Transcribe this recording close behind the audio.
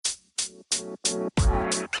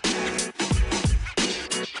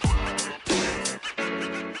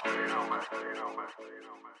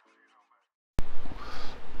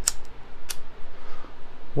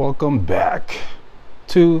Welcome back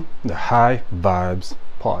to the High Vibes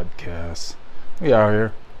Podcast. We are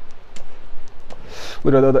here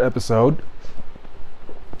with another episode.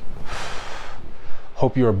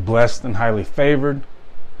 Hope you are blessed and highly favored.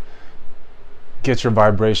 Get your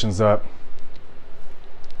vibrations up.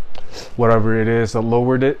 Whatever it is that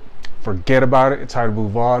lowered it, forget about it. It's time to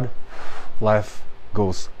move on. Life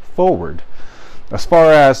goes forward. As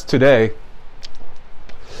far as today,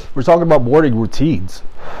 we're talking about morning routines.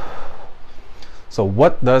 So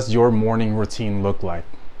what does your morning routine look like?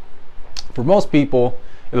 For most people,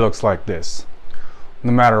 it looks like this.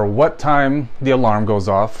 No matter what time the alarm goes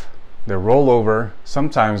off, they roll over.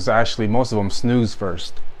 Sometimes, actually, most of them snooze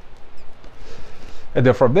first. And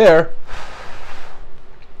then from there,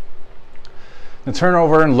 they turn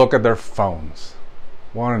over and look at their phones.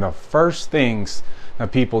 One of the first things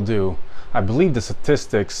that people do, I believe the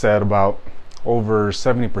statistics said about over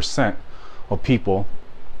 70% of people,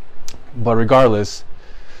 but regardless,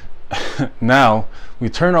 now we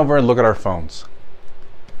turn over and look at our phones.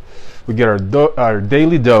 We get our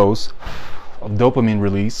daily dose of dopamine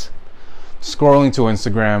release, scrolling to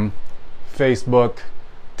Instagram, Facebook,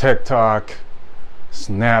 TikTok,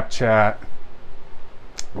 Snapchat,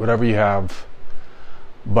 whatever you have.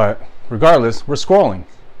 But regardless, we're scrolling.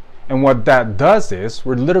 And what that does is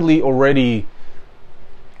we're literally already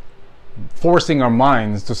forcing our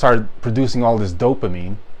minds to start producing all this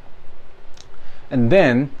dopamine. And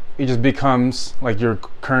then it just becomes like your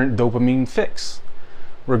current dopamine fix.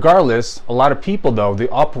 Regardless, a lot of people though, they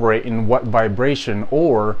operate in what vibration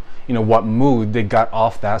or what mood they got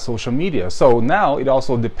off that social media. So now it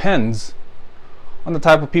also depends on the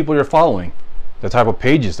type of people you're following, the type of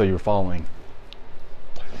pages that you're following.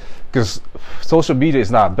 Because social media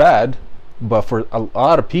is not bad, but for a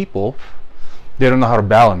lot of people, they don't know how to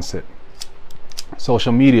balance it.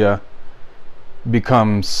 Social media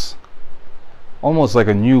becomes almost like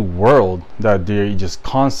a new world that they're just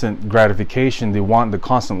constant gratification. They want the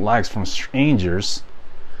constant likes from strangers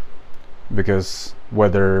because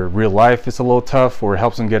whether real life is a little tough or it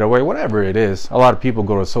helps them get away, whatever it is, a lot of people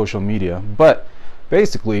go to social media. But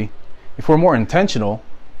basically, if we're more intentional,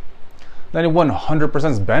 then it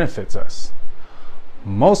 100% benefits us.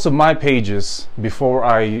 Most of my pages before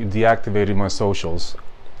I deactivated my socials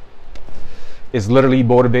is literally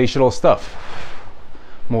motivational stuff.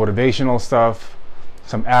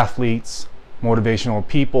 Some athletes, motivational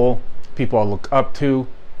people I look up to,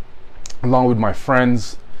 along with my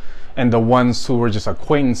friends, and the ones who were just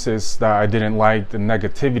acquaintances that I didn't like the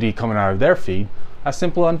negativity coming out of their feed. I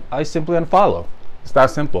simply unfollow. It's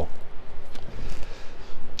that simple.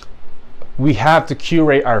 We have to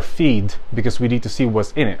curate our feed because we need to see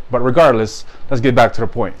what's in it. But regardless, let's get back to the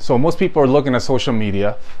point. So most people are looking at social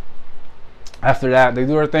media. After that, they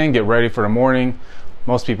do their thing, get ready for the morning.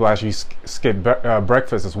 Most people actually skip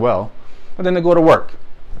breakfast as well. But then they go to work.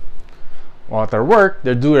 While at their work,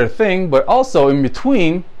 they do their thing, but also in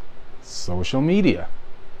between, social media.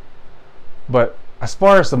 But as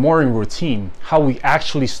far as the morning routine, how we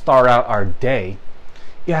actually start out our day,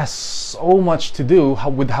 it has so much to do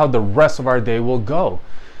with how the rest of our day will go.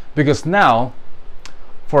 Because now,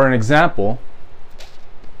 for an example,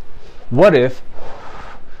 what if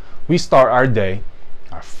we start our day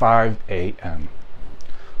at 5 a.m.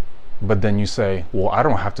 But then you say, well, I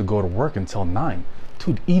don't have to go to work until 9.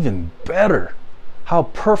 Dude, even better. How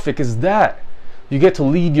perfect is that? You get to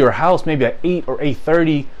leave your house maybe at 8 or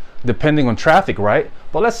 8:30, depending on traffic, right?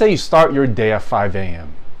 But let's say you start your day at 5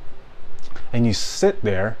 a.m. and you sit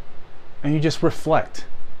there and you just reflect.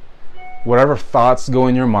 Whatever thoughts go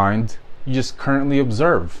in your mind, you just currently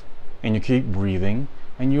observe and you keep breathing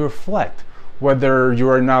and you reflect. Whether you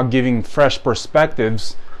are now giving fresh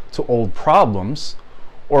perspectives to old problems,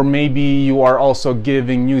 or maybe you are also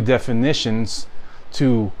giving new definitions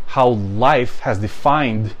to how life has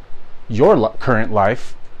defined your current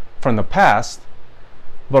life from the past.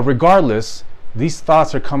 But regardless, these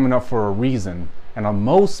thoughts are coming up for a reason. And on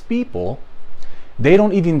most people, they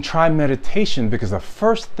don't even try meditation because the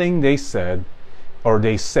first thing they said or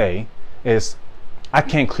they say is, I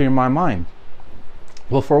can't clear my mind.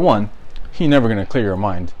 Well, for one, you're never going to clear your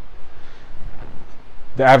mind.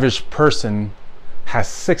 The average person has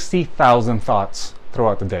 60,000 thoughts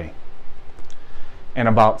throughout the day. And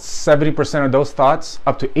about 70% of those thoughts,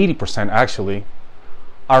 up to 80% actually,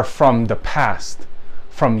 are from the past,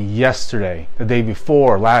 from yesterday, the day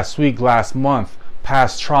before, last week, last month,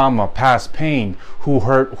 past trauma, past pain, who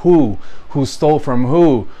hurt who stole from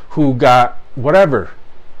who got whatever.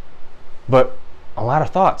 But a lot of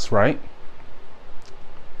thoughts, right?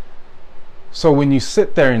 So when you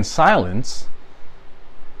sit there in silence,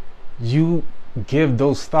 you give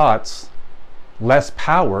those thoughts less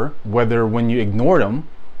power, whether when you ignore them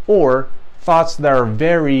or thoughts that are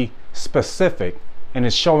very specific and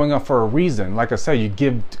is showing up for a reason. Like I said, you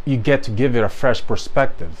get to give it a fresh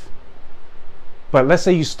perspective. But let's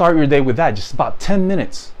say you start your day with that, just about 10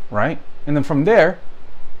 minutes, right? And then from there,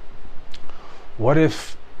 what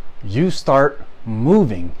if you start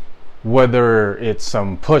moving? Whether it's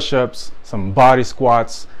some push-ups, some body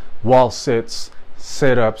squats, wall sits,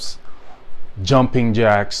 sit-ups, jumping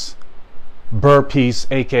jacks, burpees,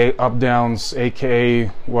 aka up downs, aka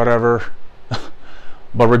whatever.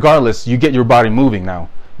 But regardless, you get your body moving now,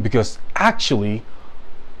 because actually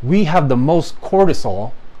we have the most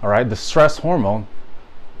cortisol, all right, the stress hormone,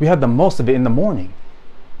 we have the most of it in the morning.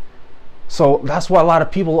 So that's why a lot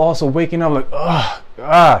of people also waking up like, oh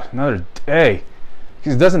God, another day.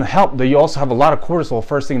 Because it doesn't help that you also have a lot of cortisol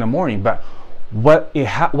first thing in the morning. But what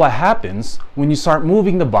happens when you start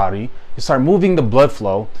moving the body, you start moving the blood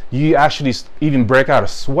flow, you actually even break out a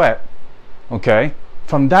sweat, okay?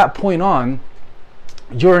 From that point on,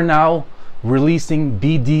 you're now releasing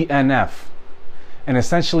BDNF. And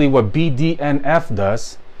essentially what BDNF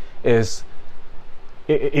does is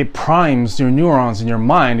it primes your neurons in your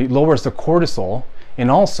mind, it lowers the cortisol,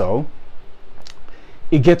 and also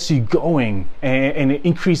it gets you going, and it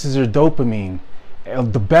increases your dopamine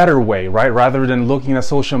the better way, right? Rather than looking at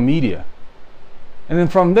social media. And then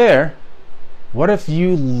from there, what if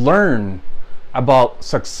you learn about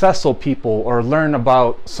successful people, or learn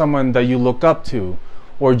about someone that you look up to,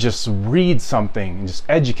 or just read something and just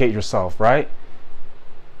educate yourself, right?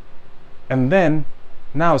 And then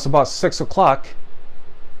now it's about 6 o'clock,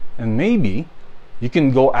 and maybe you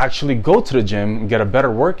can actually go to the gym and get a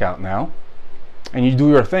better workout now, and you do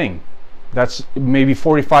your thing. That's maybe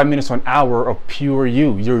 45 minutes to an hour of pure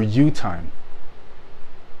your you time.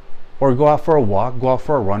 Or go out for a walk, go out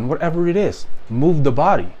for a run, whatever it is. Move the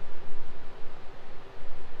body.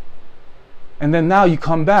 And then now you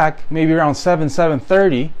come back, maybe around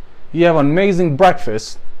 7:30, you have an amazing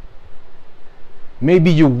breakfast.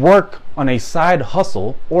 Maybe you work on a side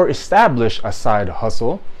hustle, or establish a side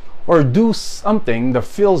hustle, or do something that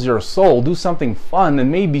fills your soul, do something fun,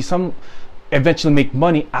 and maybe eventually make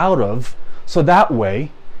money out of. So that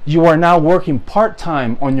way you are now working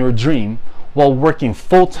part-time on your dream while working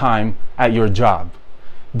full-time at your job.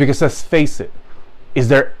 Because let's face it,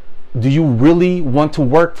 do you really want to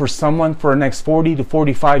work for someone for the next 40 to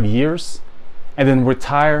 45 years and then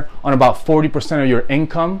retire on about 40% of your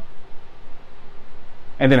income,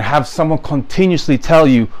 and then have someone continuously tell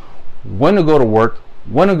you when to go to work,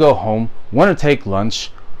 when to go home, when to take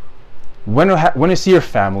lunch, when to see your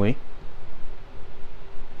family,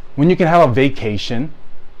 when you can have a vacation?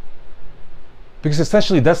 Because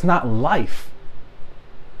essentially that's not life.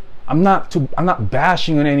 I'm not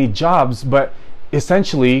bashing on any jobs, but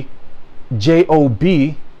essentially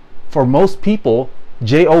JOB, for most people,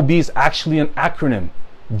 JOB is actually an acronym,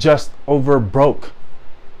 just over broke.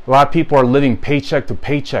 A lot of people are living paycheck to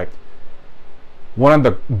paycheck. One of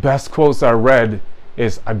the best quotes I read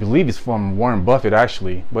is, I believe it's from Warren Buffett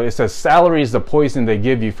actually, but it says, salary is the poison they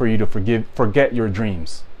give you for you to forget your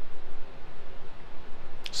dreams.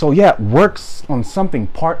 So yeah, works on something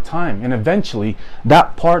part-time, and eventually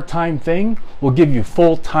that part-time thing will give you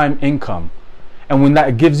full-time income. And when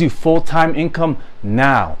that gives you full-time income,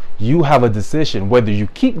 now you have a decision whether you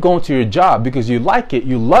keep going to your job because you like it,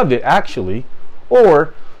 you love it actually,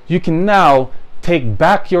 or you can now take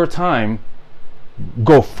back your time,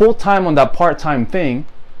 go full-time on that part-time thing,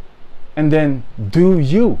 and then do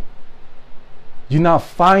you. You now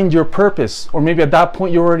find your purpose, or maybe at that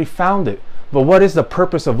point you already found it. But what is the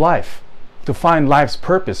purpose of life? To find life's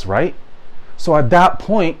purpose, right? So at that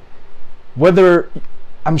point,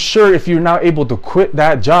 I'm sure if you're now able to quit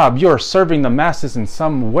that job, you're serving the masses in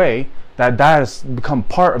some way, that has become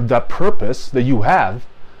part of that purpose that you have.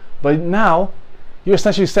 But now you're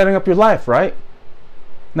essentially setting up your life, right?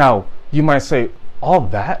 Now you might say, all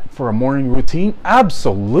that for a morning routine?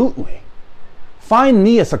 Absolutely. Find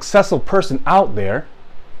me a successful person out there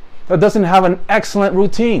that doesn't have an excellent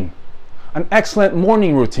routine, an excellent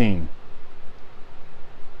morning routine.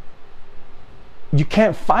 You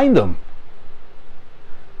can't find them,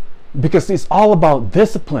 because it's all about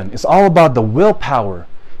discipline. It's all about the willpower.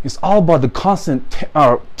 It's all about the constant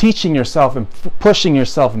teaching yourself and pushing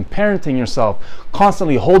yourself and parenting yourself,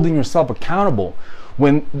 constantly holding yourself accountable.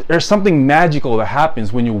 When there's something magical that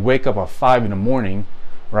happens when you wake up at 5 in the morning,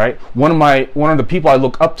 right? One of the people I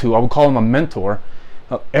look up to, I would call him a mentor.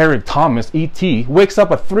 Eric Thomas, E.T., wakes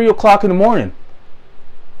up at 3 o'clock in the morning.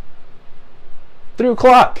 3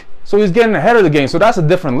 o'clock. So he's getting ahead of the game. So that's a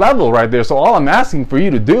different level right there. So all I'm asking for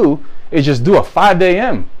you to do is just do a 5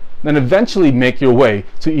 a.m. Then eventually make your way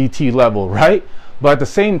to ET level, right? But at the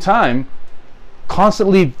same time,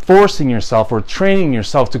 constantly forcing yourself or training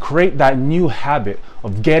yourself to create that new habit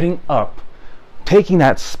of getting up, taking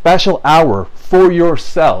that special hour for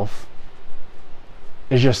yourself,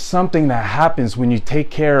 is just something that happens when you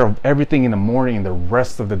take care of everything in the morning, and the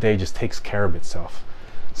rest of the day just takes care of itself.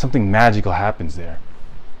 Something magical happens there.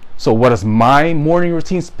 So what does my morning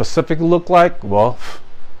routine specifically look like? Well,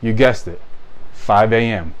 you guessed it, 5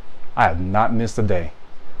 a.m. I have not missed a day,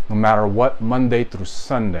 no matter what, Monday through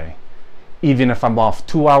Sunday. Even if I'm off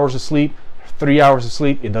 2 hours of sleep, 3 hours of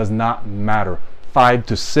sleep, it does not matter. 5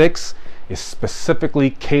 to 6 is specifically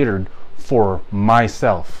catered for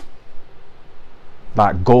myself.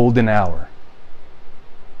 That golden hour.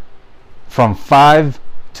 From 5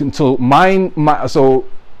 to until so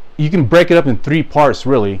you can break it up in 3 parts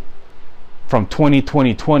really. From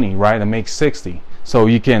 20, right? That makes 60. So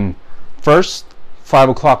you can first 5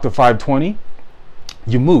 o'clock to 5:20,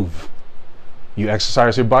 you move, you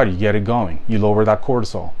exercise your body, you get it going, you lower that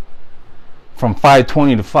cortisol. From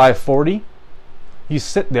 5:20 to 5:40, you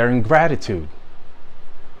sit there in gratitude,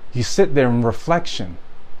 you sit there in reflection,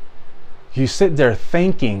 you sit there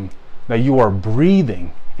thinking that you are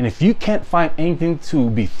breathing. And if you can't find anything to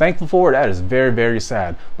be thankful for, that is very, very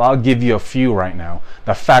sad. But I'll give you a few right now.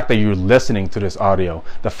 The fact that you're listening to this audio,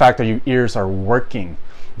 the fact that your ears are working,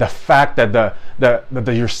 the fact that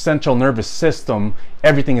your central nervous system,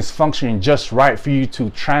 everything is functioning just right for you to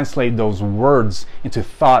translate those words into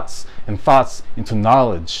thoughts and thoughts into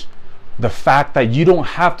knowledge. The fact that you don't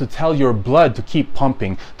have to tell your blood to keep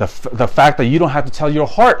pumping. The fact that you don't have to tell your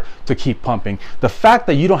heart to keep pumping. The fact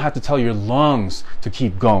that you don't have to tell your lungs to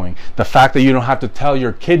keep going. The fact that you don't have to tell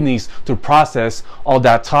your kidneys to process all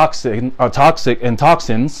that toxic and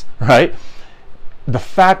toxins, right? The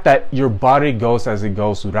fact that your body goes as it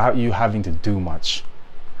goes without you having to do much.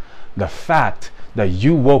 The fact that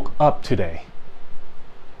you woke up today,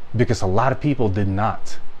 because a lot of people did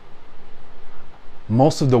not.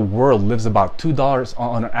 Most of the world lives about $2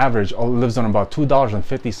 on average, or lives on about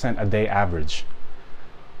 $2.50 a day average.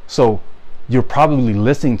 So you're probably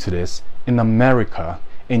listening to this in America,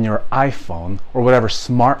 in your iPhone or whatever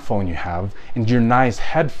smartphone you have, in your nice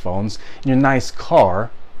headphones, in your nice car,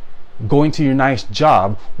 going to your nice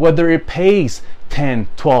job, whether it pays 10,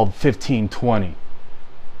 12, 15, 20.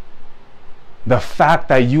 The fact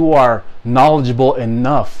that you are knowledgeable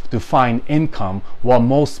enough to find income while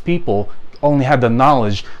most people only have the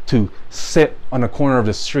knowledge to sit on the corner of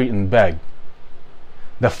the street and beg.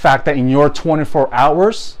 The fact that in your 24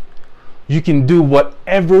 hours, you can do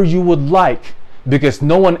whatever you would like because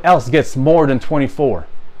no one else gets more than 24.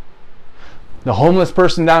 The homeless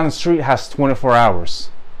person down the street has 24 hours.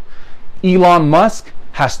 Elon Musk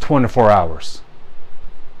has 24 hours.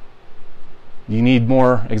 You need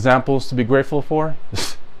more examples to be grateful for?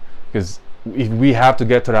 Because if we have to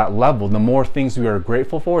get to that level, the more things we are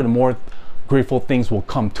grateful for, the more grateful things will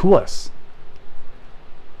come to us.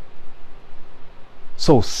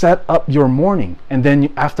 So set up your morning, and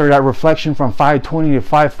then after that reflection from 5:20 to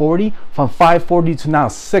 5:40, from 5:40 to now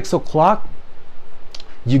 6 o'clock,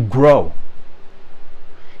 you grow.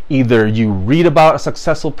 Either you read about a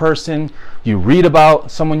successful person, you read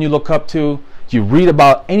about someone you look up to, you read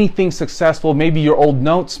about anything successful, maybe your old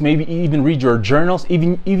notes, maybe even read your journals,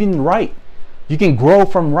 even write. You can grow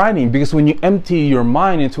from writing, because when you empty your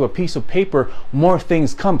mind into a piece of paper, more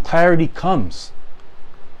things come, clarity comes.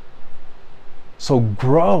 So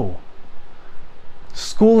grow.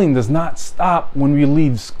 Schooling does not stop when we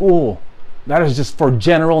leave school. That is just for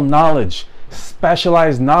general knowledge.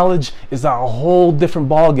 Specialized knowledge is a whole different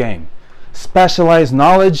ball game. Specialized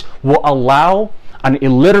knowledge will allow an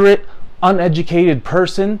illiterate, uneducated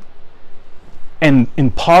person and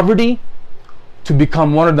in poverty to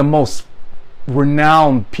become one of the most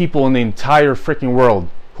renowned people in the entire freaking world.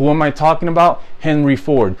 Who am I talking about? Henry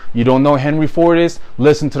Ford. You don't know who Henry Ford is?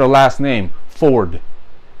 Listen to the last name, Ford.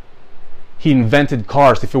 He invented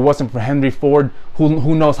cars. If it wasn't for Henry Ford,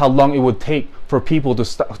 who knows how long it would take for people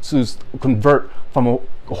to convert from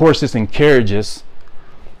horses and carriages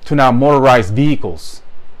to now motorized vehicles.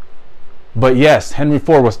 But yes, Henry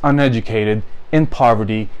Ford was uneducated, in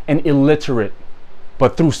poverty, and illiterate.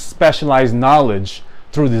 But through specialized knowledge,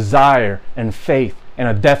 through desire and faith and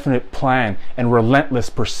a definite plan and relentless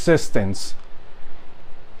persistence,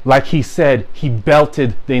 like he said, he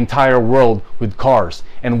belted the entire world with cars.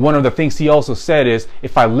 And one of the things he also said is,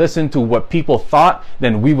 if I listened to what people thought,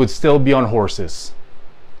 then we would still be on horses.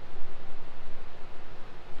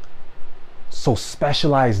 So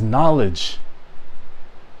specialized knowledge.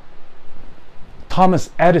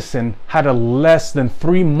 Thomas Edison had a less than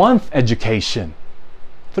 3-month education.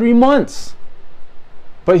 3 months.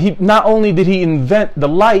 But he not only did he invent the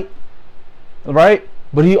light, right?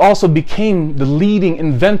 But he also became the leading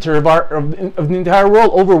inventor of the entire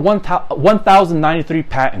world. Over 1,093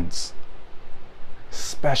 patents.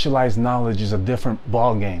 Specialized knowledge is a different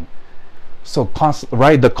ball game. So,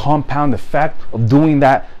 right, the compound effect of doing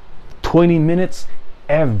that 20 minutes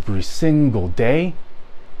every single day.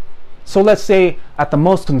 So let's say at the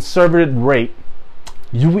most conservative rate,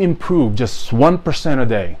 you improve just 1% a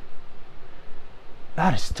day.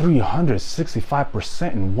 That is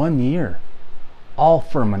 365% in 1 year. All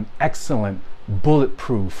from an excellent,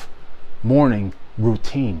 bulletproof morning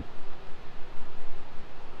routine.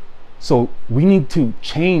 So we need to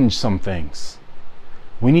change some things.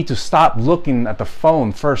 We need to stop looking at the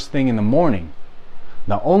phone first thing in the morning.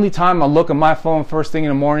 The only time I look at my phone first thing in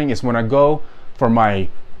the morning is when I go for my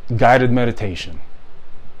guided meditation.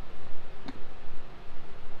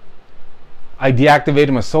 I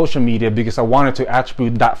deactivated my social media because I wanted to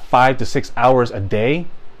attribute that 5 to 6 hours a day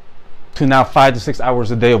to now 5 to 6 hours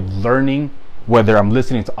a day of learning, whether I'm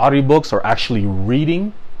listening to audiobooks or actually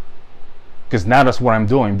reading. Because now that's what I'm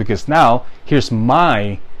doing. Because now here's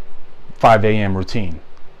my 5 a.m. routine.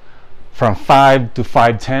 From 5 to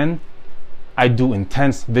 5:10, I do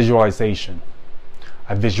intense visualization.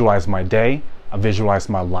 I visualize my day. I visualize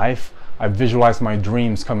my life. I visualize my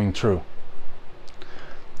dreams coming true.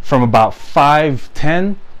 From about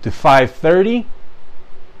 5:10 to 5:30,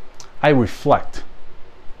 I reflect.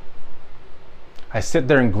 I sit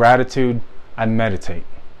there in gratitude. I meditate.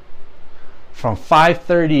 From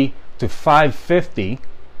 5:30 to 5:50,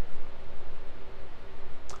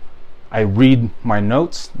 I read my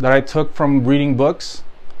notes that I took from reading books,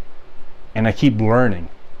 and I keep learning.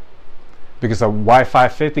 Because of why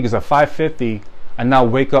 5:50? Because at 5:50, I now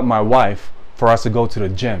wake up my wife for us to go to the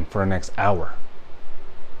gym for the next hour.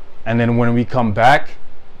 And then when we come back,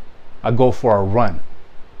 I go for a run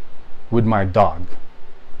with my dog.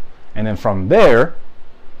 And then from there,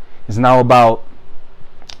 it's now about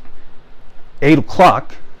 8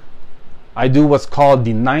 o'clock. I do what's called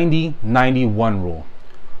the 90-91 rule,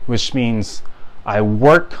 which means I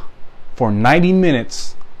work for 90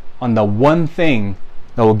 minutes on the one thing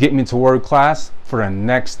that will get me to world class for the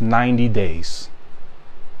next 90 days.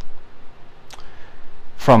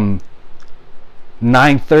 From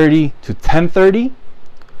 9:30 to 10:30,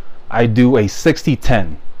 I do a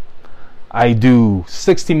 60-10. I do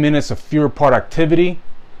 60 minutes of pure productivity,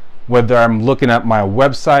 whether I'm looking at my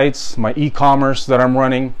websites, my e-commerce that I'm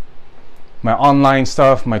running, my online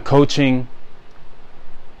stuff, my coaching,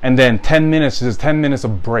 and then 10 minutes is 10 minutes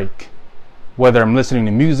of break, whether I'm listening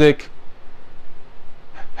to music,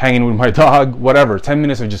 hanging with my dog, whatever. 10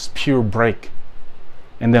 minutes of just pure break.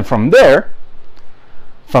 And then from there,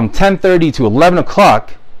 from 10:30 to 11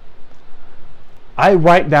 o'clock, I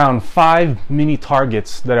write down 5 mini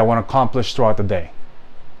targets that I want to accomplish throughout the day.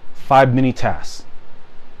 5 mini tasks.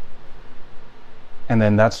 And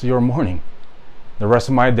then that's your morning. The rest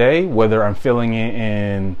of my day, whether I'm filling it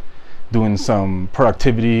in doing some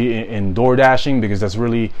productivity in door dashing, because that's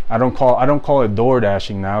really, I don't call it door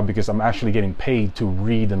dashing now, because I'm actually getting paid to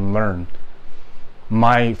read and learn.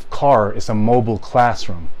 My car is a mobile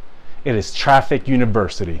classroom. It is Traffic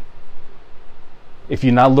University. If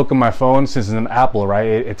you now look at my phone, since it's an Apple, right,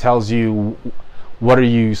 it tells you what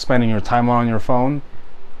are you spending your time on your phone.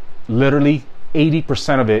 Literally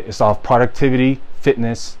 80% of it is off productivity,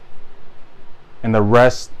 fitness, and the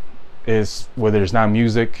rest is whether it's now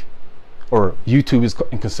music or YouTube is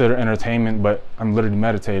considered entertainment, but I'm literally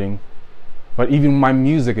meditating. But even my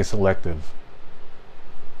music is selective.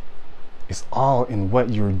 It's all in what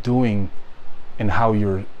you're doing and how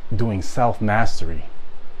you're doing self-mastery.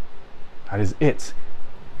 That is it.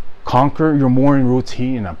 Conquer your morning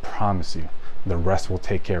routine, and I promise you, the rest will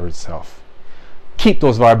take care of itself. Keep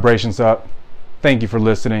those vibrations up. Thank you for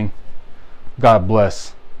listening. God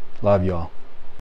bless. Love y'all.